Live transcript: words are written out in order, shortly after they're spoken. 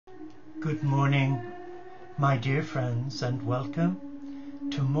Good morning, my dear friends, and welcome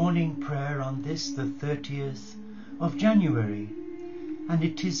to morning prayer on this, the 30th of January. And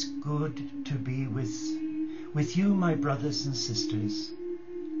it is good to be with you, my brothers and sisters.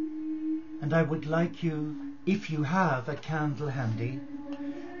 And I would like you, if you have a candle handy,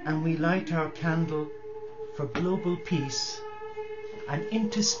 and we light our candle for global peace and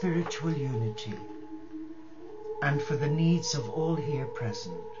interspiritual unity, and for the needs of all here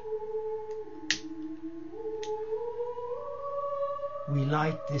present. We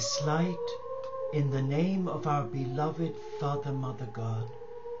light this light in the name of our beloved Father, Mother God,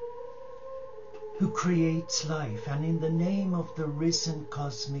 who creates life, and in the name of the risen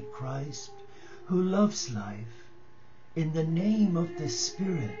cosmic Christ, who loves life, in the name of the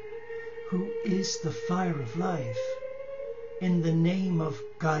Spirit, who is the fire of life, in the name of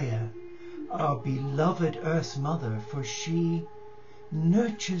Gaia, our beloved Earth Mother, for she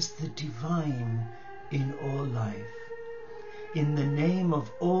nurtures the divine in all life. In the name of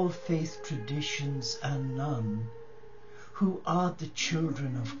all faith traditions and none, who are the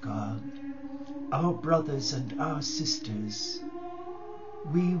children of God, our brothers and our sisters,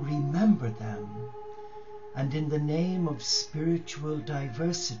 we remember them. And in the name of spiritual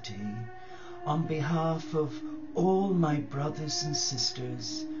diversity, on behalf of all my brothers and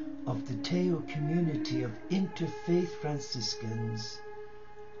sisters of the Teo community of Interfaith Franciscans,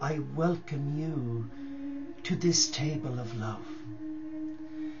 I welcome you to this table of love.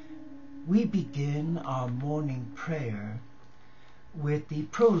 We begin our morning prayer with the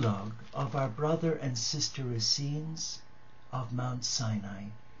prologue of our brother and sister Essenes of Mount Sinai.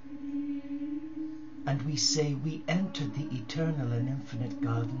 And we say, we enter the eternal and infinite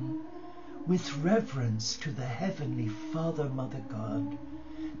garden with reverence to the heavenly Father, Mother God,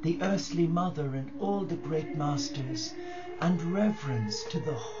 the earthly Mother and all the great masters, and reverence to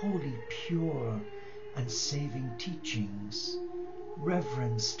the holy, pure, and saving teachings,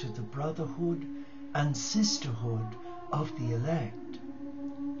 reverence to the brotherhood and sisterhood of the elect.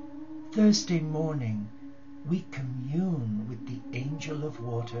 Thursday morning, we commune with the angel of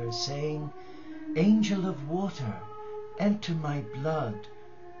water, saying, Angel of water, enter my blood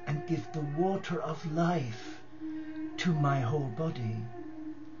and give the water of life to my whole body.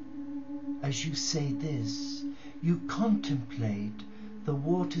 As you say this, you contemplate the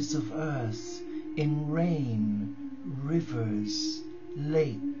waters of earth in rain, rivers,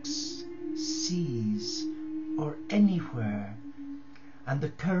 lakes, seas, or anywhere, and the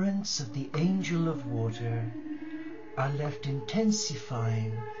currents of the angel of water are left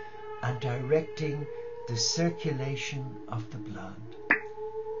intensifying and directing the circulation of the blood.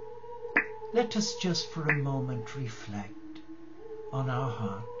 Let us just for a moment reflect on our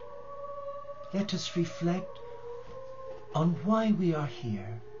heart. Let us reflect on why we are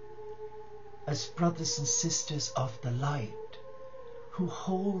here as brothers and sisters of the light, who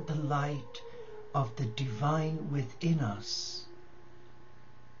hold the light of the divine within us.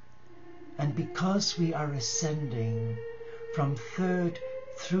 And because we are ascending from third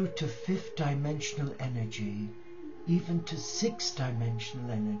through to fifth dimensional energy, even to sixth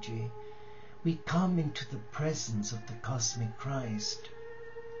dimensional energy, we come into the presence of the cosmic Christ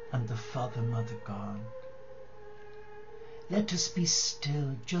and the Father, Mother God. Let us be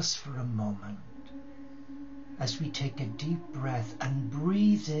still just for a moment as we take a deep breath and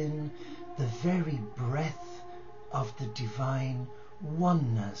breathe in the very breath of the divine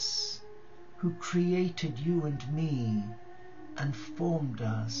oneness who created you and me and formed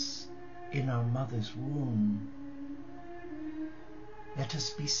us in our mother's womb. Let us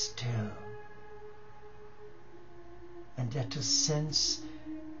be still and let us sense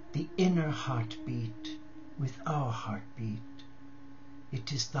the inner heartbeat with our heartbeat.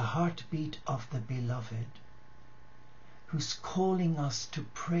 It is the heartbeat of the beloved, who's calling us to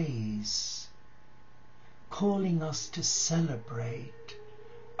praise, calling us to celebrate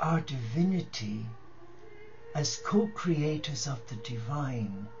our divinity as co-creators of the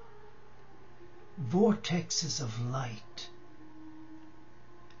divine, vortexes of light.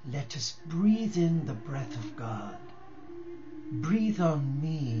 Let us breathe in the breath of God. Breathe on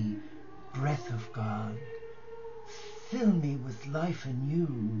me, breath of God. Fill me with life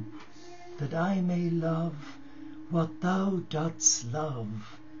anew, that I may love what thou dost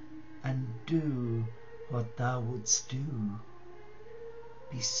love, and do what thou wouldst do.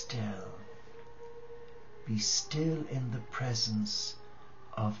 Be still. Be still in the presence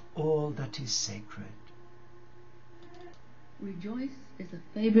of all that is sacred. Rejoice is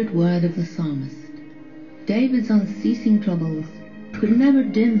a favorite word of the psalmist. David's unceasing troubles could never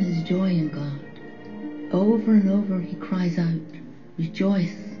dim his joy in God. Over and over he cries out,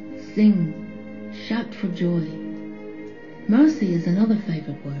 Rejoice, sing, shout for joy. Mercy is another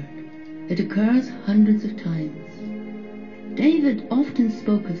favorite word. It occurs hundreds of times. David often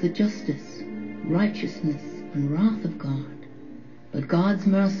spoke of the justice, righteousness, and wrath of God, but God's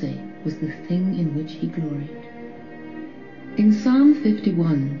mercy was the thing in which he gloried. In Psalm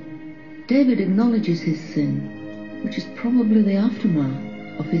 51, David acknowledges his sin, which is probably the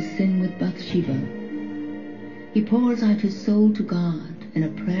aftermath of his sin with Bathsheba. He pours out his soul to God in a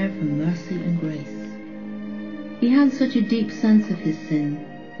prayer for mercy and grace. He had such a deep sense of his sin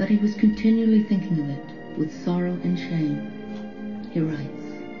that he was continually thinking of it with sorrow and shame. He writes,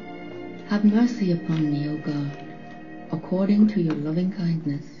 "Have mercy upon me, O God, according to your loving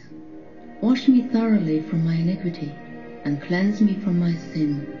kindness. Wash me thoroughly from my iniquity, and cleanse me from my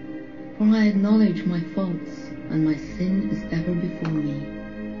sin. For I acknowledge my faults, and my sin is ever before me.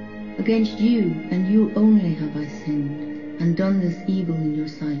 Against you, and you only, have I sinned, and done this evil in your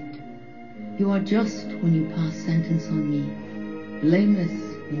sight. You are just when you pass sentence on me, blameless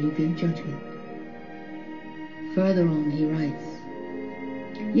when you give judgment." Further on he writes,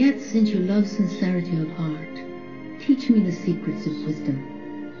 "Yet since you love sincerity of heart, teach me the secrets of wisdom.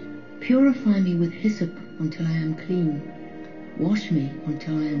 Purify me with hyssop until I am clean. Wash me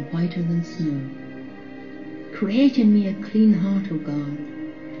until I am whiter than snow. Create in me a clean heart, O God,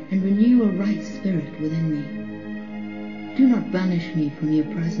 and renew a right spirit within me. Do not banish me from your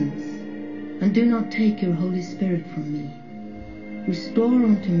presence, and do not take your Holy Spirit from me. Restore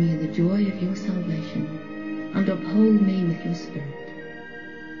unto me the joy of your salvation, and uphold me with your Spirit."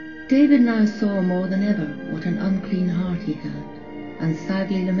 David now saw more than ever what an unclean heart he had, and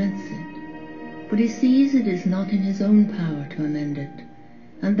sadly laments it. But he sees it is not in his own power to amend it,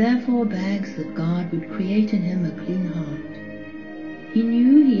 and therefore begs that God would create in him a clean heart. He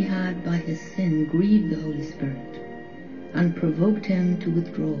knew he had by his sin grieved the Holy Spirit, and provoked him to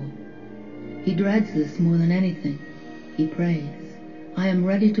withdraw. He dreads this more than anything. He prays, "I am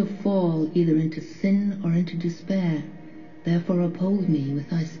ready to fall either into sin or into despair, therefore uphold me with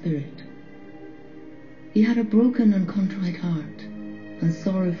thy Spirit." He had a broken and contrite heart, and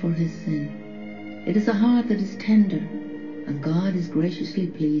sorrow for his sin. It is a heart that is tender, and God is graciously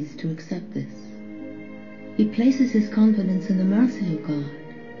pleased to accept this. He places his confidence in the mercy of God.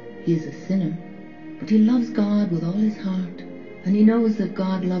 He is a sinner, but he loves God with all his heart, and he knows that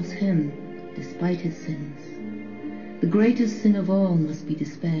God loves him despite his sins. The greatest sin of all must be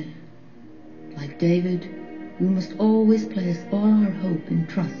despair. Like David, we must always place all our hope and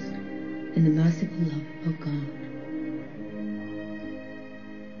trust in the merciful love of God.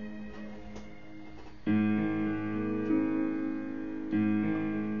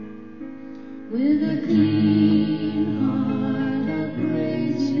 With a clean heart I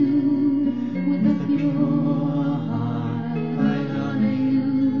praise you, with a pure heart I honor you,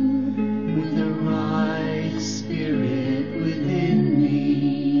 with a right spirit within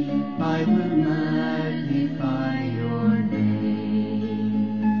me I will magnify your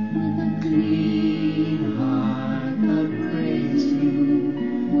name. With a clean heart I praise you,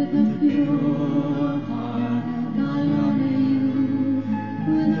 with a pure heart I honor you,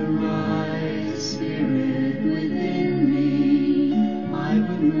 with a right spirit within me I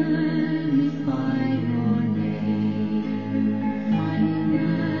will magnify your name. I will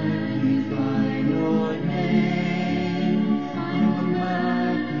magnify your name. I will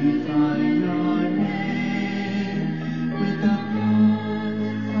magnify your name. With a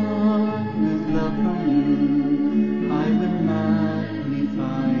heart with love for you, I will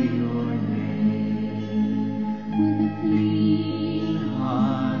magnify your name. With a clean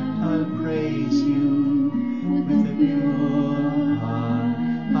heart I'll praise you, with a pure heart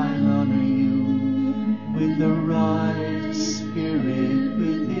I'll honor you, with the right spirit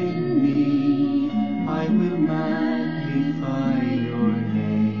within me I will magnify your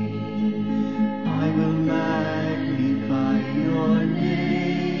name. I will magnify your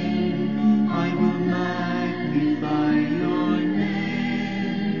name. I will magnify your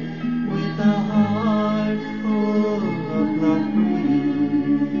name. With a heart full of love for you,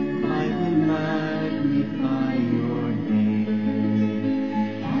 I will magnify your name.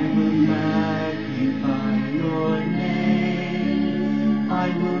 I will magnify your name. I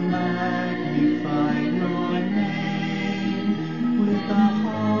will magnify your name. With a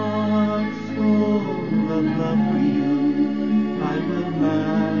heart full of love for you, I will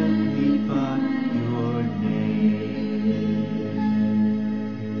magnify your name.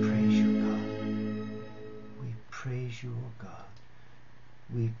 We praise you, God. We praise you, O God.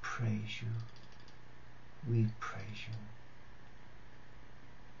 We praise you. We praise you.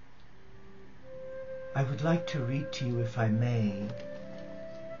 I would like to read to you, if I may,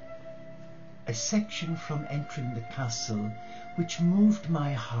 a section from Entering the Castle which moved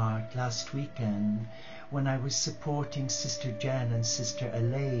my heart last weekend when I was supporting Sister Jen and Sister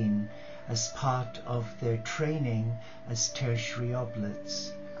Elaine as part of their training as tertiary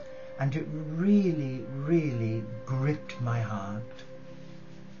oblates. And it really, really gripped my heart.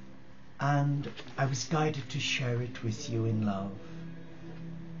 And I was guided to share it with you in love.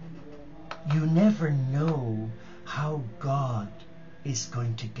 You never know how God is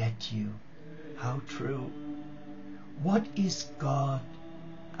going to get you. How true. What is God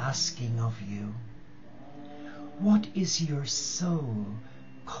asking of you? What is your soul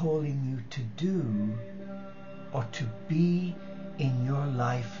calling you to do or to be in your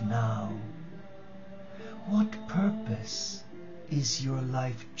life now? What purpose is your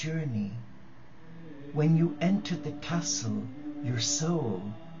life journey? When you enter the castle, your soul,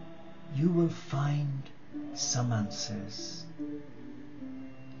 you will find some answers.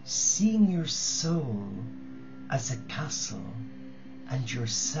 Seeing your soul as a castle and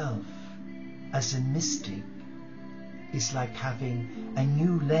yourself as a mystic is like having a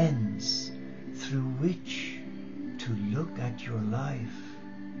new lens through which to look at your life.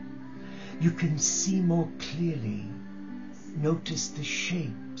 You can see more clearly, notice the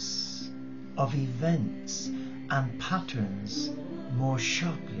shapes of events and patterns more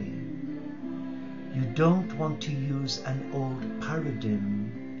sharply. You don't want to use an old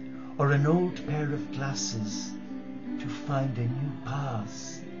paradigm or an old pair of glasses to find a new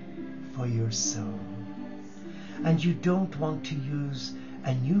path for your soul. And you don't want to use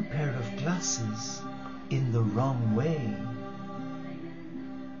a new pair of glasses in the wrong way.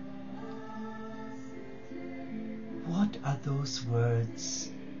 What are those words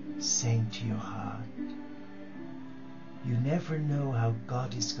saying to your heart? You never know how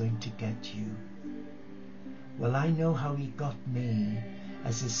God is going to get you. Well, I know how he got me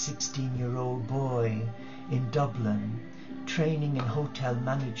as a 16-year-old boy in Dublin, training in hotel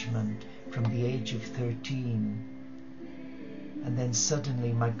management from the age of 13. And then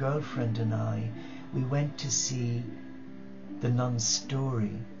suddenly my girlfriend and I, we went to see The Nun's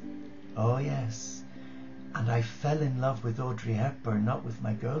Story. Oh yes. And I fell in love with Audrey Hepburn, not with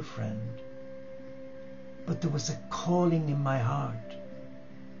my girlfriend. But there was a calling in my heart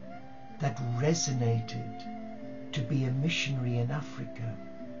that resonated to be a missionary in Africa.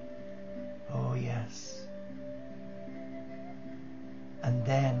 Oh yes. And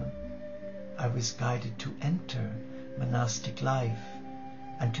then I was guided to enter monastic life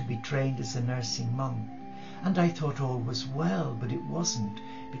and to be trained as a nursing monk. And I thought all was well, but it wasn't,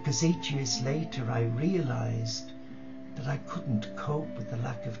 because 8 years later I realized that I couldn't cope with the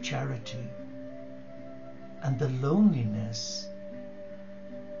lack of charity and the loneliness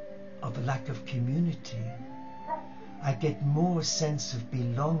of a lack of community. I get more sense of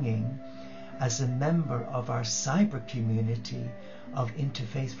belonging as a member of our cyber community of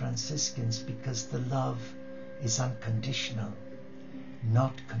Interfaith Franciscans, because the love is unconditional,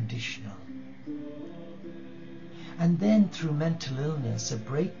 not conditional. And then through mental illness, a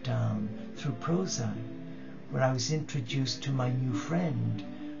breakdown through Prozac, where I was introduced to my new friend,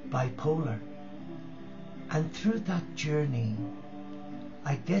 bipolar. And through that journey,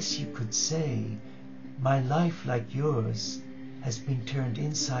 I guess you could say, my life, like yours, has been turned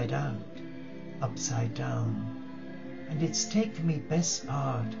inside out, upside down. And it's taken me best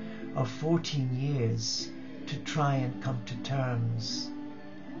part of 14 years to try and come to terms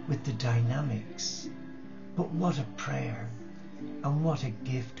with the dynamics. But what a prayer, and what a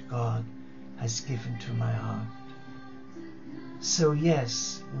gift God has given to my heart. So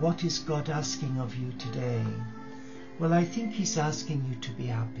yes, what is God asking of you today? Well, I think he's asking you to be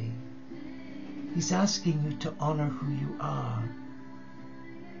happy. He's asking you to honor who you are.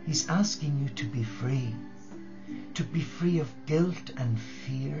 He's asking you to be free of guilt and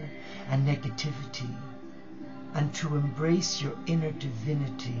fear and negativity, and to embrace your inner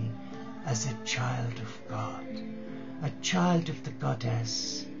divinity as a child of God, a child of the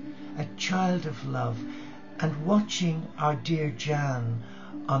Goddess, a child of love. And watching our dear Jan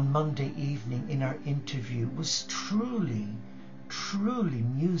on Monday evening in our interview was truly, truly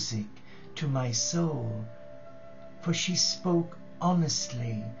music to my soul, for she spoke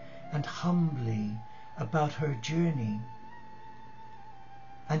honestly and humbly about her journey.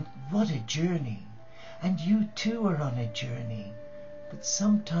 And what a journey! And you too are on a journey. But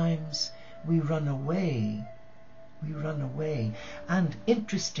sometimes we run away. We run away. And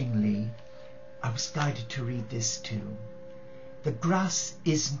interestingly, I was guided to read this too. The grass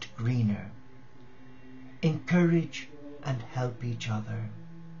isn't greener. Encourage and help each other.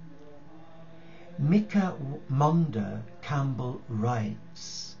 Mika Monda Campbell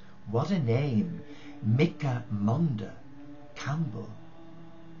writes, what a name, Mika Monda Campbell.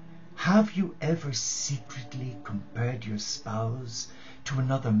 Have you ever secretly compared your spouse to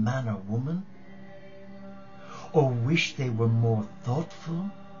another man or woman? Or wish they were more thoughtful,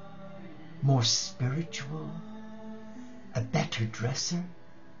 more spiritual, a better dresser?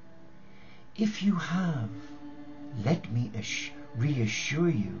 If you have, let me reassure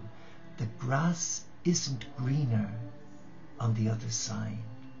you, the grass isn't greener on the other side.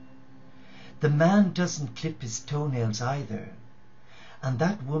 The man doesn't clip his toenails either, and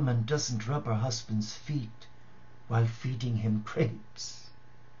that woman doesn't rub her husband's feet while feeding him grapes.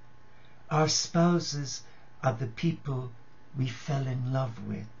 Our spouses are the people we fell in love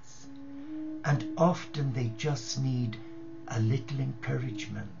with, and often they just need a little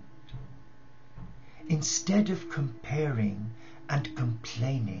encouragement. Instead of comparing and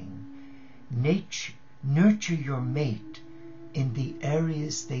complaining, nurture your mate in the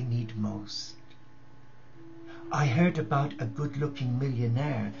areas they need most. I heard about a good-looking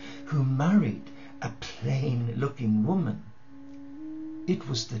millionaire who married a plain-looking woman. It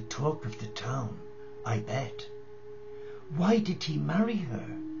was the talk of the town, I bet. Why did he marry her?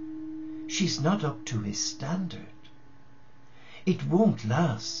 She's not up to his standard. It won't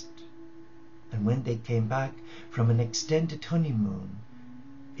last. And when they came back from an extended honeymoon,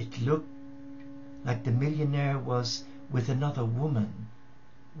 it looked like the millionaire was with another woman,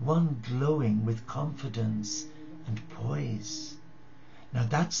 one glowing with confidence and poise. Now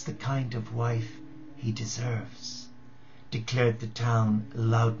that's the kind of wife he deserves, declared the town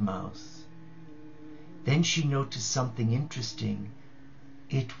loudmouth. Then she noticed something interesting.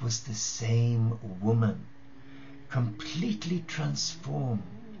 It was the same woman, completely transformed.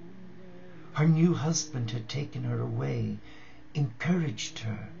 Her new husband had taken her away, encouraged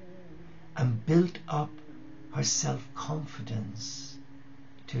her, and built up her self-confidence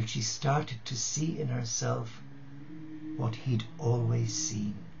till she started to see in herself what he'd always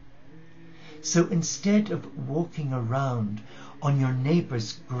seen. So instead of walking around on your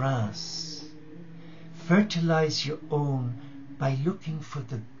neighbor's grass, fertilize your own by looking for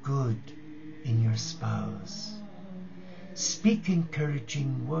the good in your spouse. Speak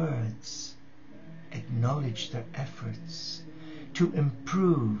encouraging words. Acknowledge their efforts to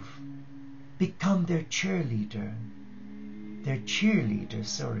improve. Become their cheerleader.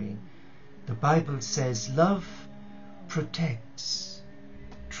 The Bible says love protects,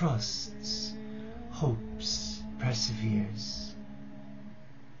 trusts, hopes, perseveres.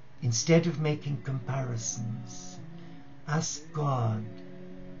 Instead of making comparisons, ask God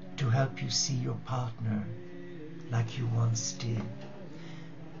to help you see your partner like you once did.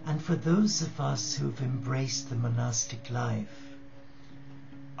 And for those of us who've embraced the monastic life,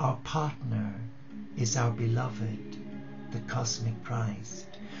 our partner is our beloved, the cosmic Christ,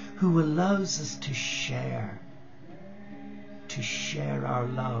 who allows us to share our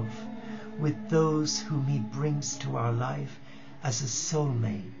love with those whom he brings to our life as a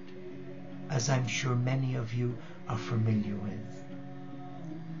soulmate, as I'm sure many of you are familiar with.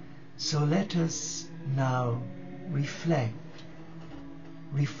 So let us now reflect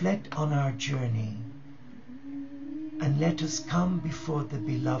on our journey, and let us come before the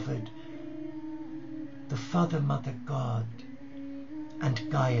beloved, the Father, Mother, God,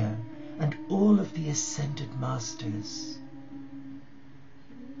 and Gaia, and all of the ascended masters,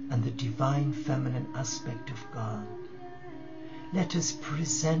 and the divine feminine aspect of God. Let us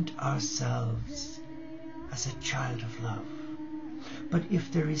present ourselves as a child of love. But if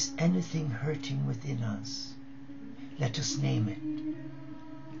there is anything hurting within us, let us name it,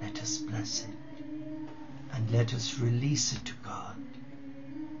 let us bless it, and let us release it to God.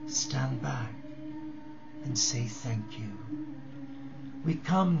 Stand back and say thank you. We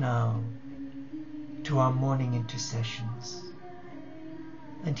come now to our morning intercessions,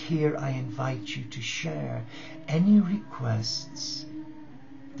 and here I invite you to share any requests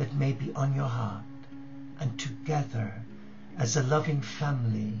that may be on your heart, and together as a loving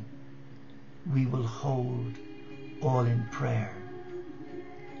family we will hold all in prayer.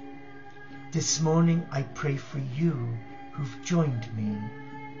 This morning I pray for you who've joined me.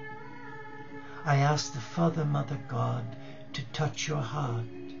 I ask the Father, Mother, God to touch your heart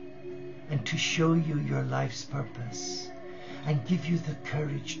and to show you your life's purpose and give you the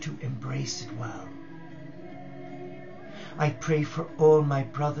courage to embrace it well. I pray for all my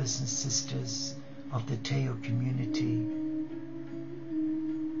brothers and sisters of the Teo community,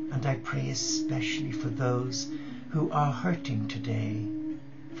 and I pray especially for those who are hurting today,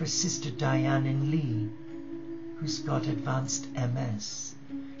 for Sister Diane in Lee, who's got advanced MS.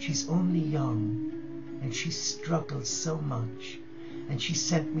 She's only young and she struggles so much, and she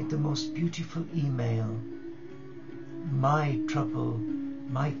sent me the most beautiful email. My trouble,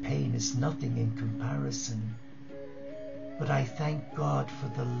 my pain is nothing in comparison. But I thank God for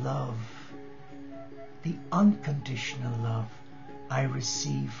the love, the unconditional love I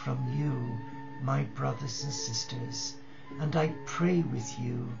receive from you, my brothers and sisters, and I pray with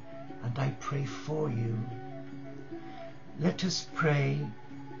you and I pray for you. Let us pray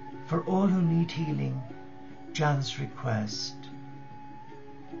for all who need healing, Jan's request,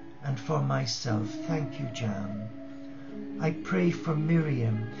 and for myself. Thank you, Jan. I pray for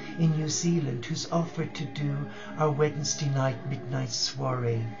Miriam in New Zealand, who's offered to do our Wednesday night midnight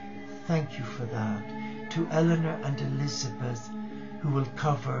soiree. Thank you for that. To Eleanor and Elizabeth, who will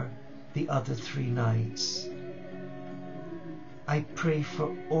cover the other 3 nights. I pray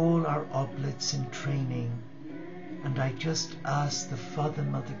for all our oblates in training, and I just ask the Father,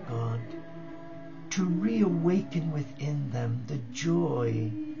 Mother God to reawaken within them the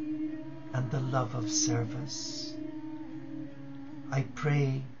joy and the love of service. I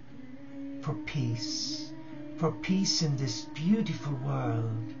pray for peace in this beautiful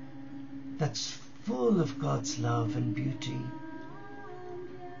world that's full of God's love and beauty.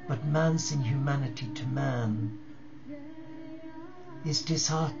 But man's inhumanity to man is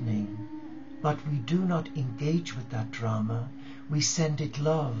disheartening, but we do not engage with that drama. We send it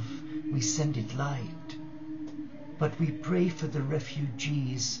love, we send it light. But we pray for the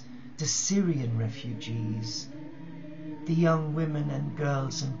refugees, the Syrian refugees, the young women and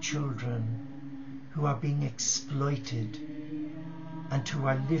girls and children who are being exploited and who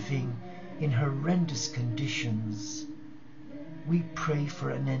are living in horrendous conditions. We pray for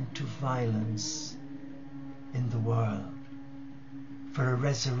an end to violence in the world, for a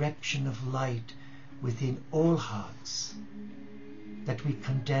resurrection of light within all hearts, that we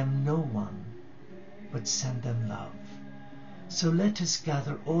condemn no one but send them love. So let us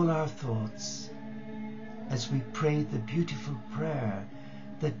gather all our thoughts as we pray the beautiful prayer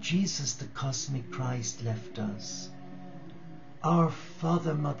that Jesus the cosmic Christ left us. Our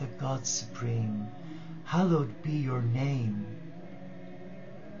Father, Mother God Supreme, hallowed be your name.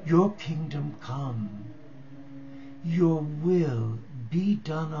 Your kingdom come. Your will be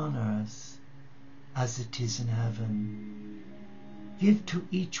done on earth as it is in heaven. Give to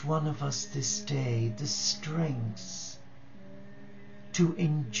each one of us this day the strength to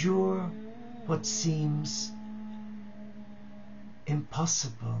endure what seems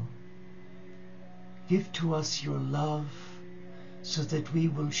impossible. Give to us your love so that we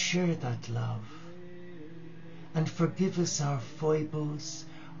will share that love. And forgive us our foibles,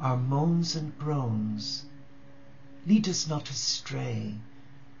 our moans and groans. Lead us not astray,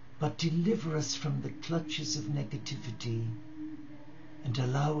 but deliver us from the clutches of negativity and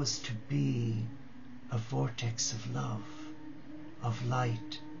allow us to be a vortex of love, of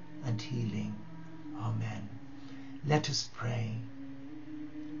light and healing. Amen. Let us pray.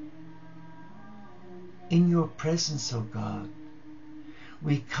 In your presence, O God,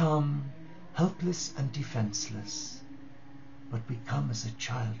 we come helpless and defenseless, but we come as a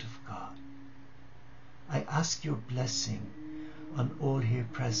child of God. I ask your blessing on all here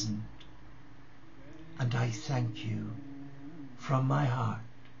present, and I thank you from my heart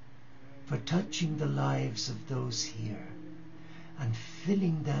for touching the lives of those here and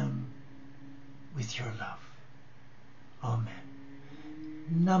filling them with your love. Amen.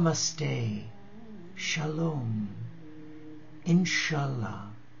 Namaste. Shalom.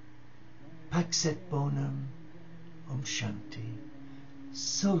 Inshallah. Pax et bonum. Om Shanti.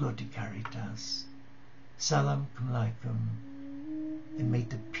 Solo de Caritas. Salam Alaikum. And may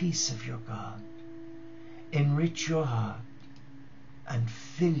the peace of your God enrich your heart and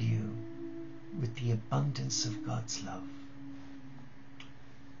fill you with the abundance of God's love.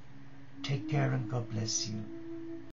 Take care and God bless you.